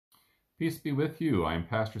Peace be with you. I'm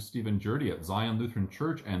Pastor Stephen Jurdy at Zion Lutheran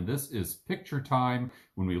Church, and this is Picture Time,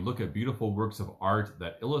 when we look at beautiful works of art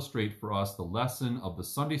that illustrate for us the lesson of the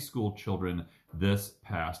Sunday school children this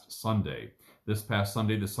past Sunday. This past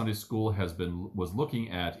Sunday, the Sunday school was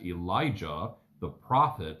looking at Elijah, the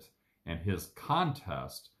prophet, and his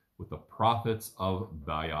contest with the prophets of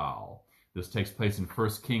Baal. This takes place in 1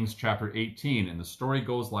 Kings chapter 18, and the story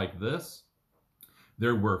goes like this.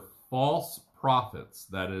 There were false prophets,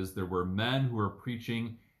 that is, there were men who were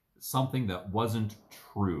preaching something that wasn't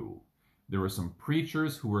true. There were some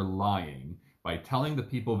preachers who were lying by telling the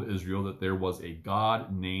people of Israel that there was a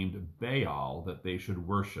god named Baal that they should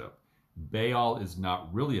worship. Baal is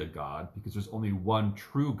not really a god because there's only one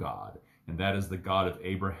true God, and that is the God of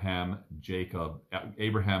Abraham,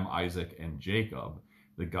 Isaac, and Jacob,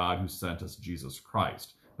 the God who sent us Jesus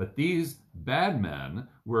Christ. But these bad men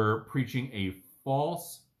were preaching a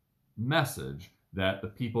false message that the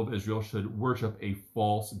people of Israel should worship a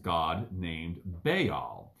false god named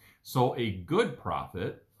Baal. So a good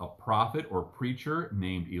prophet, a prophet or preacher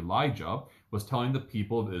named Elijah, was telling the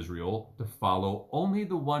people of Israel to follow only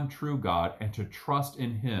the one true God and to trust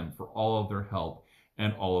in him for all of their help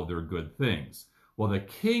and all of their good things. Well, the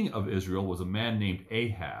king of Israel was a man named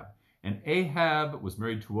Ahab, and Ahab was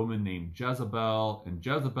married to a woman named Jezebel, and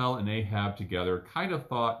Jezebel and Ahab together kind of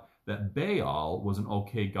thought that Baal was an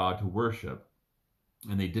okay god to worship,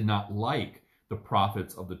 and they did not like the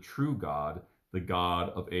prophets of the true God, the God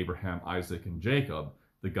of Abraham, Isaac, and Jacob,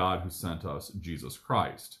 the God who sent us Jesus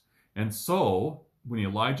Christ. And so, when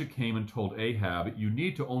Elijah came and told Ahab, you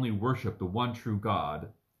need to only worship the one true God,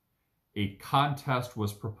 a contest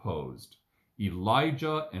was proposed.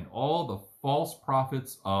 Elijah and all the false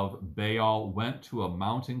prophets of Baal went to a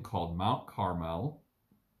mountain called Mount Carmel,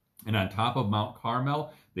 and on top of Mount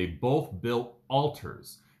Carmel, they both built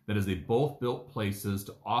altars. That is, they both built places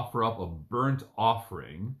to offer up a burnt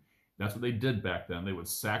offering. That's what they did back then. They would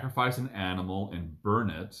sacrifice an animal and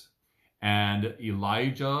burn it. And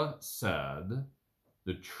Elijah said,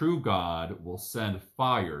 the true God will send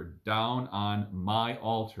fire down on my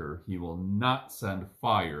altar. He will not send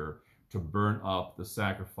fire to burn up the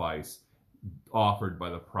sacrifice offered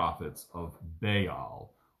by the prophets of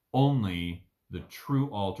Baal. Only the true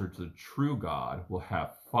altar to the true God will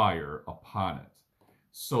have fire upon it.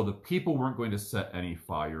 So the people weren't going to set any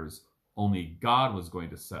fires, only God was going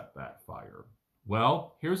to set that fire.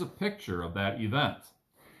 Well, here's a picture of that event.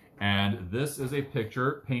 And this is a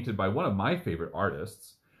picture painted by one of my favorite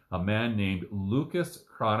artists, a man named Lucas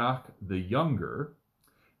Cranach the Younger.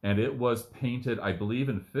 And it was painted, I believe,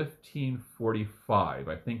 in 1545.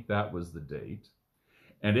 I think that was the date.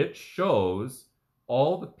 And it shows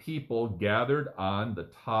all the people gathered on the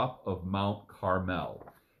top of Mount Carmel.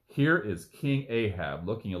 Here is King Ahab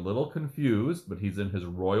looking a little confused, but he's in his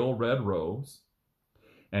royal red robes.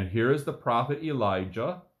 And here is the prophet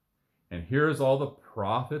Elijah. And here's all the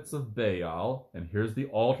prophets of Baal. And here's the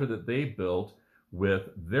altar that they built with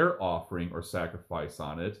their offering or sacrifice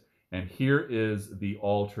on it. And here is the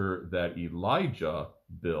altar that Elijah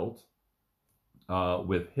built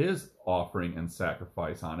with his offering and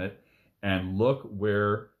sacrifice on it. And look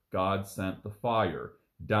where God sent the fire,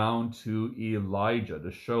 down to Elijah,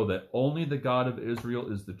 to show that only the God of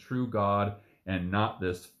Israel is the true God and not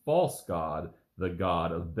this false God, the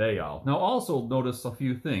God of Baal. Now also notice a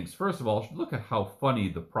few things. First of all, look at how funny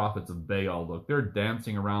the prophets of Baal look. They're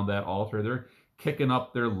dancing around that altar. They're kicking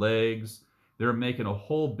up their legs. They're making a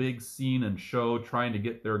whole big scene and show trying to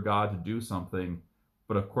get their God to do something.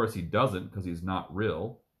 But of course he doesn't because he's not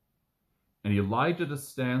real. And Elijah just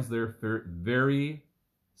stands there very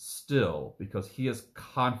still because he is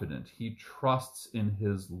confident. He trusts in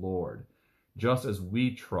his Lord, just as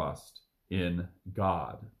we trust in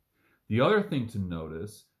God. The other thing to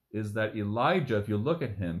notice is that Elijah, if you look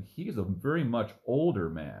at him, he's a very much older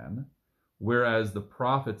man, whereas the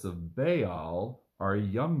prophets of Baal are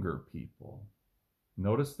younger people.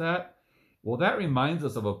 Notice that? Well, that reminds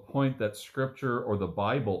us of a point that Scripture or the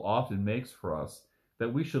Bible often makes for us,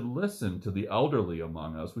 that we should listen to the elderly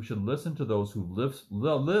among us. We should listen to those who've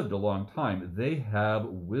lived a long time. They have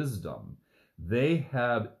wisdom. They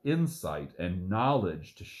have insight and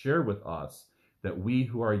knowledge to share with us that we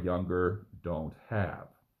who are younger don't have.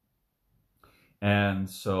 And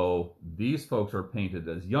so these folks are painted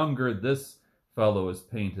as younger. This fellow is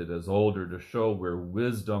painted as older to show where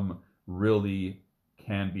wisdom really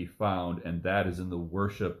can be found, and that is in the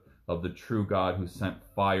worship of the true God who sent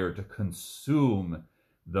fire to consume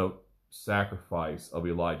the sacrifice of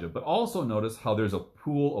Elijah. But also notice how there's a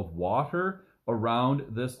pool of water around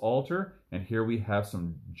this altar, and here we have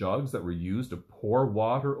some jugs that were used to pour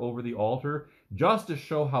water over the altar. Just to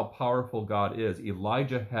show how powerful God is,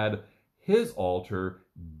 Elijah had his altar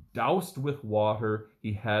doused with water.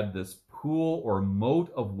 He had this pool or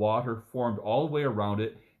moat of water formed all the way around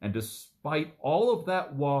it. And despite all of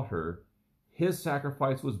that water, his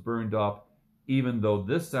sacrifice was burned up, even though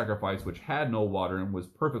this sacrifice, which had no water and was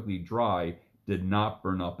perfectly dry, did not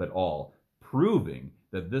burn up at all, proving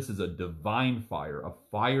that this is a divine fire, a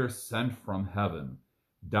fire sent from heaven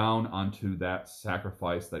down onto that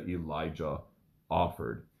sacrifice that Elijah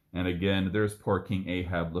offered. And again, there's poor King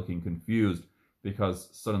Ahab looking confused, because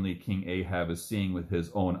suddenly King Ahab is seeing with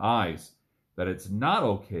his own eyes that it's not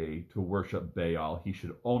okay to worship Baal. He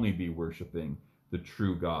should only be worshiping the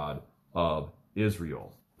true God of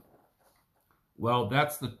Israel. Well,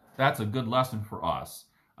 that's a good lesson for us.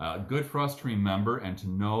 Good for us to remember and to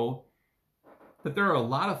know that there are a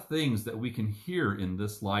lot of things that we can hear in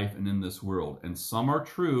this life and in this world, and some are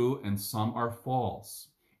true and some are false.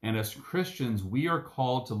 And as Christians, we are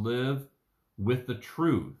called to live with the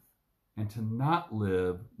truth and to not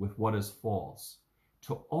live with what is false,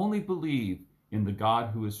 to only believe in the God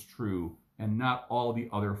who is true and not all the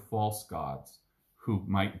other false gods who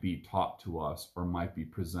might be taught to us or might be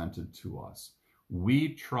presented to us. We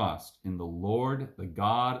trust in the Lord, the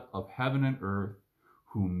God of heaven and earth,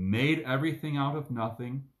 who made everything out of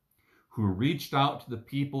nothing, who reached out to the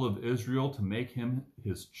people of Israel to make them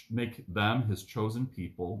his chosen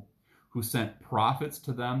people, who sent prophets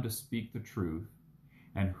to them to speak the truth,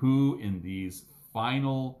 and who in these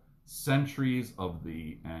final centuries of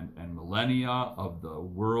and millennia of the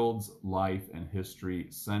world's life and history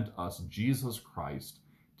sent us Jesus Christ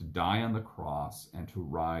to die on the cross and to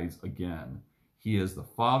rise again. He is the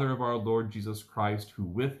Father of our Lord Jesus Christ, who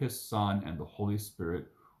with his Son and the Holy Spirit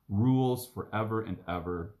rules forever and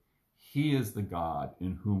ever. He is the God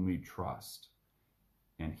in whom we trust.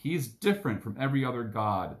 And he's different from every other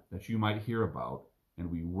God that you might hear about, and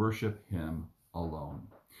we worship him alone.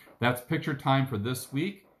 That's picture time for this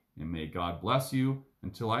week, and may God bless you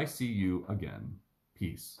until I see you again.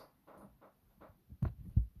 Peace.